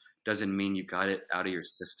once doesn't mean you got it out of your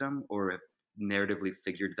system or have narratively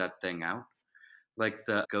figured that thing out. Like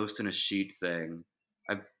the ghost in a sheet thing,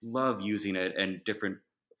 I love using it and different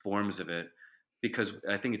forms of it because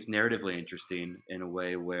I think it's narratively interesting in a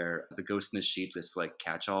way where the ghost in the sheet's this like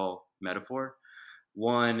catch-all metaphor.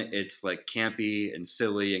 One, it's like campy and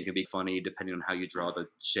silly and can be funny depending on how you draw the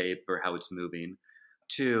shape or how it's moving.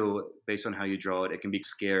 Two, based on how you draw it, it can be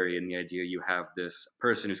scary in the idea you have this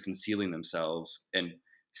person who's concealing themselves and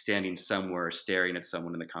standing somewhere staring at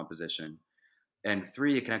someone in the composition. And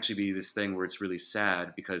three, it can actually be this thing where it's really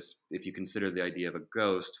sad because if you consider the idea of a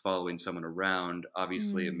ghost following someone around,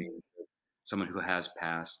 obviously it Mm. means someone who has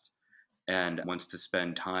passed and wants to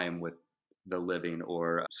spend time with the living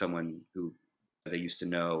or someone who they used to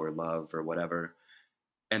know or love or whatever.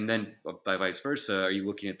 And then by vice versa, are you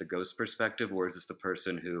looking at the ghost perspective, or is this the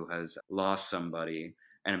person who has lost somebody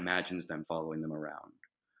and imagines them following them around?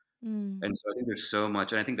 Mm. And so I think there's so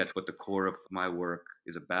much, and I think that's what the core of my work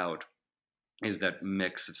is about, is that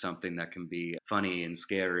mix of something that can be funny and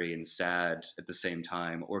scary and sad at the same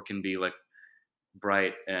time, or can be like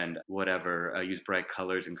bright and whatever, use bright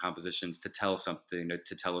colors and compositions to tell something,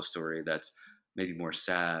 to tell a story that's maybe more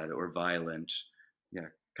sad or violent. Yeah,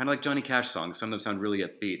 kind of like Johnny Cash songs. Some of them sound really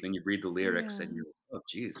upbeat. Then you read the lyrics and Yeah. you're, oh,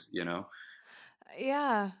 geez, you know?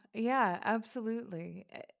 Yeah. Yeah, absolutely.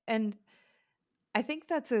 And I think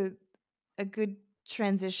that's a good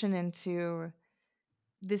transition into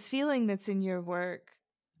this feeling that's in your work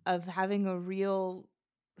of having a real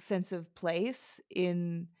sense of place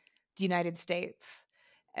in the United States.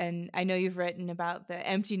 And I know you've written about the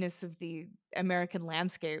emptiness of the American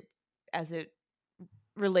landscape as it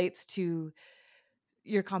relates to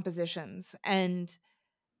your compositions. And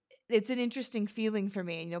it's an interesting feeling for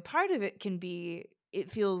me. Part of it can be it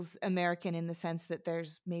feels American in the sense that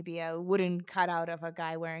there's maybe a wooden cutout of a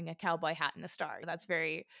guy wearing a cowboy hat and a star. That's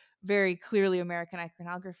very, very clearly American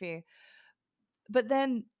iconography. But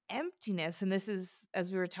then emptiness, and this is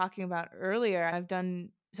as we were talking about earlier, I've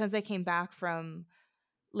done since I came back from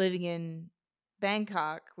living in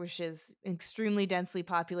Bangkok, which is an extremely densely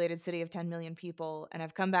populated city of 10 million people, and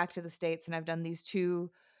I've come back to the States and I've done these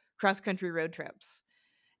two cross country road trips.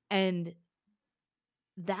 And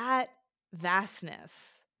that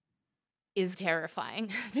vastness is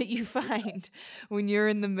terrifying that you find when you're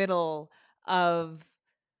in the middle of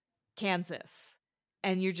Kansas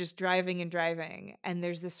and you're just driving and driving and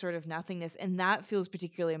there's this sort of nothingness, and that feels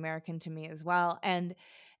particularly American to me as well. And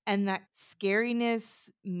that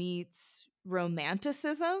scariness meets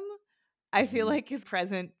romanticism, I feel Mhm. like is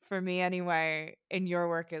present for me anyway in your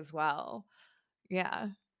work as well.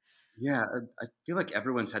 Yeah. Yeah, I feel like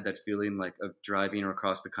everyone's had that feeling like of driving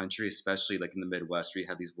across the country, especially like in the Midwest, where you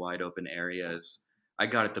have these wide open areas. I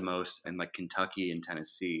got it the most in like Kentucky and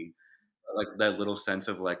Tennessee, like that little sense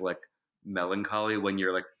of like melancholy when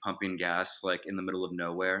you're like pumping gas like in the middle of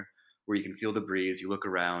nowhere, where you can feel the breeze, you look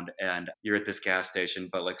around and you're at this gas station,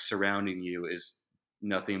 but like surrounding you is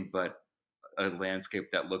nothing but a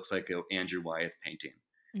landscape that looks like a Andrew Wyeth painting.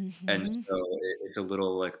 And Mhm. so it's a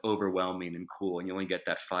little like overwhelming and cool, and you only get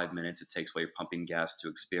that 5 minutes it takes while you're pumping gas to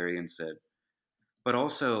experience it. But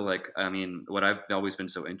also, like, I mean, what I've always been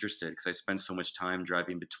so interested because I spent so much time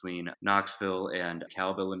driving between Knoxville and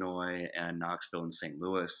DeKalb, Illinois, and Knoxville and St.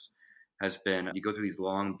 Louis, has been you go through these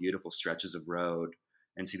long, beautiful stretches of road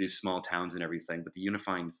and see these small towns and everything. But the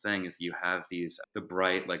unifying thing is that you have these the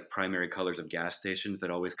bright, like primary colors of gas stations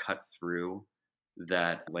that always cut through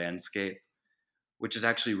that landscape, which is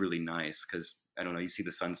actually really nice because I don't know, you see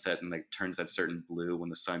the sunset and like turns that certain blue when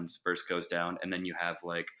the sun first goes down, and then you have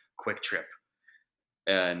like Quick Trip,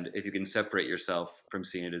 and if you can separate yourself from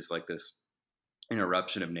seeing it as like this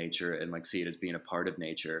interruption of nature and like see it as being a part of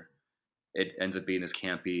nature, it ends up being this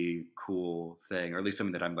campy, cool thing, or at least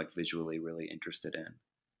something that I'm like visually really interested in.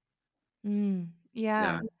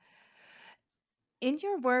 Yeah. Yeah. In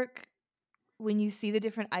your work, when you see the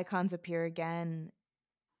different icons appear again,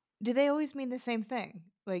 do they always mean the same thing?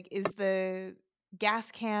 Like, is the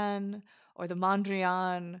gas can or the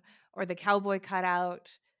Mondrian or the cowboy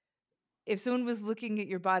cutout? if someone was looking at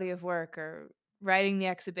your body of work or writing the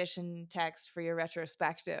exhibition text for your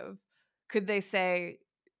retrospective, could they say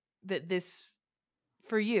that this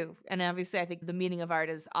for you, and obviously I think the meaning of art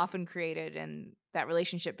is often created in that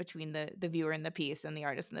relationship between the viewer and the piece and the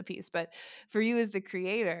artist and the piece, but for you as the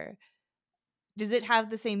creator, does it have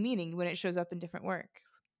the same meaning when it shows up in different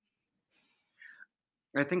works?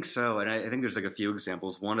 I think so, and I think there's like a few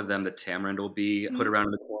examples. One of them, the tamarind will be put Mhm. around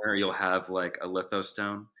in the corner. You'll have like a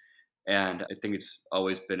lithostone, and I think it's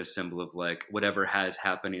always been a symbol of like whatever has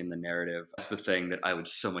happening in the narrative. That's the thing that I would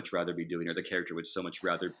so much rather be doing, or the character would so much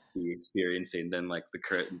rather be experiencing than like the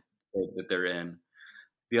current state that they're in.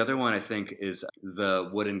 The other one I think is the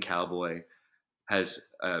wooden cowboy has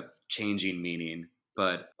a changing meaning,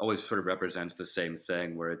 but always sort of represents the same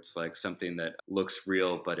thing, where it's like something that looks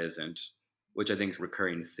real but isn't, which I think is a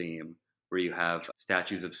recurring theme, where you have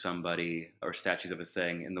statues of somebody or statues of a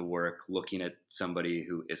thing in the work looking at somebody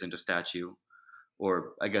who isn't a statue.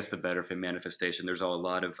 Or I guess the better manifestation, there's a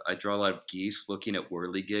lot of, I draw a lot of geese looking at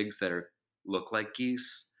whirligigs that are look like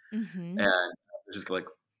geese. Mhm. And it's just like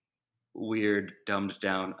weird, dumbed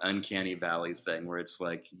down, uncanny valley thing where it's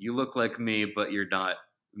like you look like me, but you're not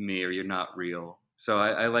me, or you're not real. So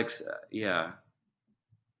I like, yeah,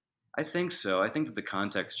 I think so. I think that the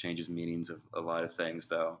context changes meanings of a lot of things,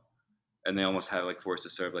 though, and they almost have like forced to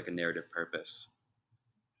serve like a narrative purpose.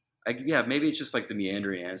 Yeah, maybe it's just like the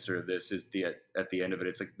meandering answer of this is the at the end of it.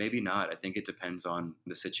 It's like maybe not. I think it depends on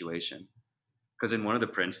the situation. Because in one of the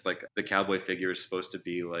prints, like the cowboy figure is supposed to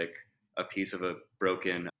be like a piece of a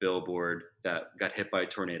broken billboard that got hit by a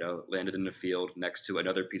tornado, landed in a field next to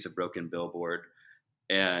another piece of broken billboard,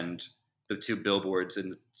 and the two billboards in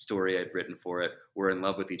the story I'd written for it were in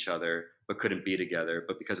love with each other but couldn't be together.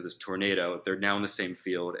 But because of this tornado, they're now in the same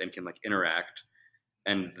field and can like interact.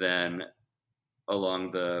 And then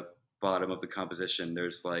along the bottom of the composition,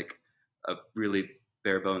 there's like a really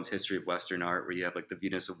bare bones history of Western art where you have like the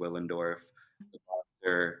Venus of Willendorf, the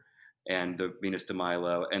Monster, and the Venus de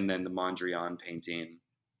Milo, and then the Mondrian painting,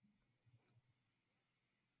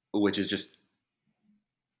 which is just,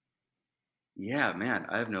 yeah, man,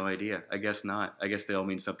 I have no idea. I guess not. I guess they all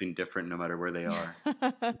mean something different no matter where they are.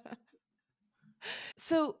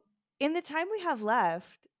 So, in the time we have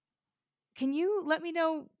left, can you let me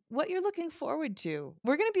know what you're looking forward to?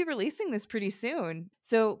 We're going to be releasing this pretty soon.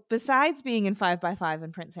 So, besides being in 5 by 5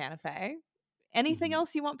 in Print Santa Fe, anything Mhm.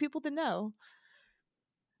 else you want people to know?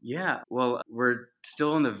 Yeah, well, we're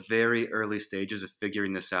still in the very early stages of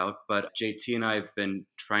figuring this out, but JT and I have been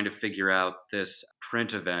trying to figure out this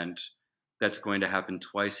print event that's going to happen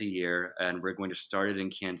twice a year, and we're going to start it in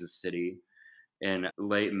Kansas City in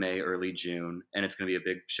late May, early June, and it's going to be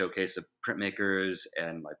a big showcase of printmakers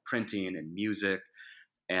and like printing and music,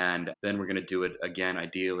 and then we're going to do it again,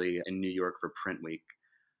 ideally in New York for Print Week,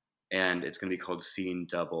 and it's going to be called Seeing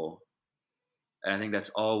Double. And I think that's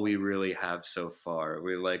all we really have so far.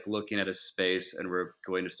 We're like looking at a space and we're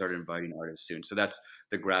going to start inviting artists soon. So that's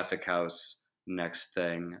the Graphic House next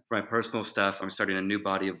thing. For my personal stuff, I'm starting a new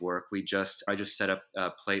body of work. I just set up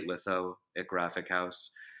plate litho at Graphic House,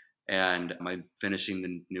 and I'm finishing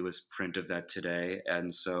the newest print of that today.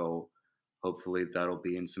 And so hopefully that'll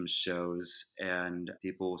be in some shows and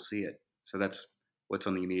people will see it. So that's what's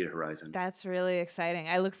on the immediate horizon. That's really exciting.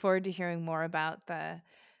 I look forward to hearing more about the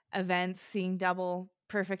events, Seeing Double,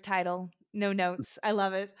 perfect title, no notes. I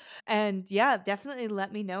love it. And yeah, definitely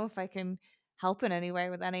let me know if I can help in any way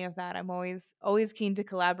with any of that. I'm always keen to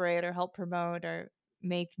collaborate or help promote or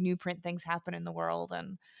make new print things happen in the world,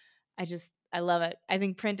 and I love it. I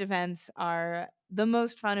think print events are the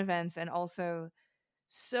most fun events and also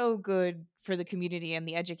so good for the community and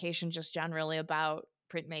the education just generally about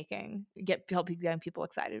printmaking. Help young people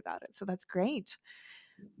excited about it. So that's great.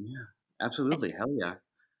 Yeah, A- absolutely. Hell yeah.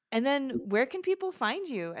 And then where can people find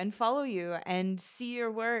you and follow you and see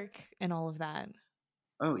your work and all of that?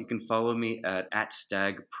 Oh, you can follow me at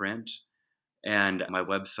Stag Print and my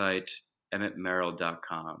website,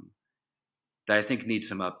 emmettmerrill.com, that I think needs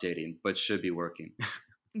some updating, but should be working.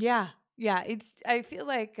 Yeah. Yeah, I feel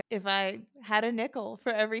like if I had a nickel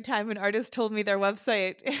for every time an artist told me their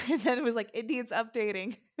website and then it was like it needs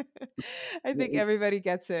updating. I think everybody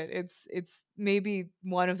gets it. It's maybe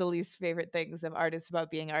one of the least favorite things of artists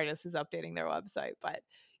about being artists is updating their website, but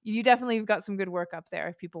you definitely have got some good work up there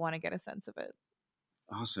if people want to get a sense of it.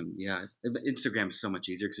 Awesome. Yeah. Instagram is so much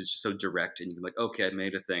easier because it's just so direct and you can like, okay, I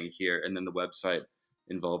made a thing here. And then the website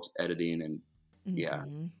involves editing and yeah.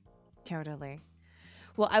 Mhm. Totally.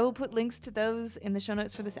 Well, I will put links to those in the show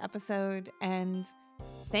notes for this episode. And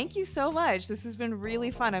thank you so much. This has been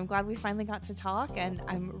really fun. I'm glad we finally got to talk, and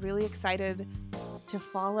I'm really excited to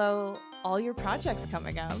follow all your projects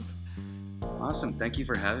coming up. Awesome. Thank you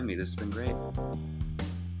for having me. This has been great.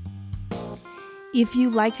 If you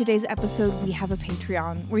like today's episode, we have a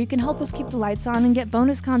Patreon where you can help us keep the lights on and get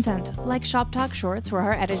bonus content, like Shop Talk Shorts, where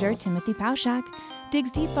our editor, Timothy Pauschak,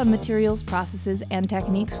 digs deep on materials, processes, and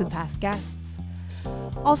techniques with past guests.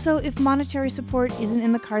 Also, if monetary support isn't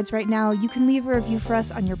in the cards right now, you can leave a review for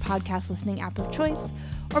us on your podcast listening app of choice,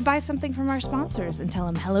 or buy something from our sponsors and tell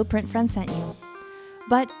them Hello Print Friend sent you.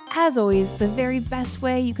 But as always, the very best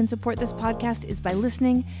way you can support this podcast is by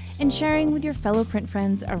listening and sharing with your fellow print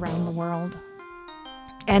friends around the world.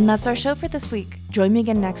 And that's our show for this week. Join me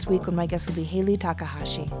again next week when my guest will be Hayley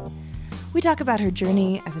Takahashi. We talk about her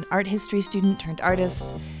journey as an art history student turned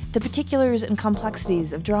artist, the particulars and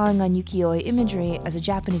complexities of drawing on ukiyo-e imagery as a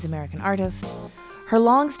Japanese-American artist, her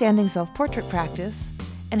long-standing self-portrait practice,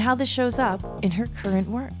 and how this shows up in her current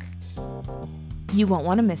work. You won't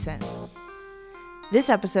want to miss it. This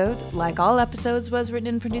episode, like all episodes, was written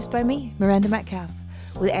and produced by me, Miranda Metcalf,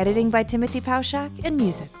 with editing by Timothy Pauschak and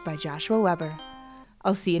music by Joshua Weber.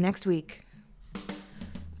 I'll see you next week.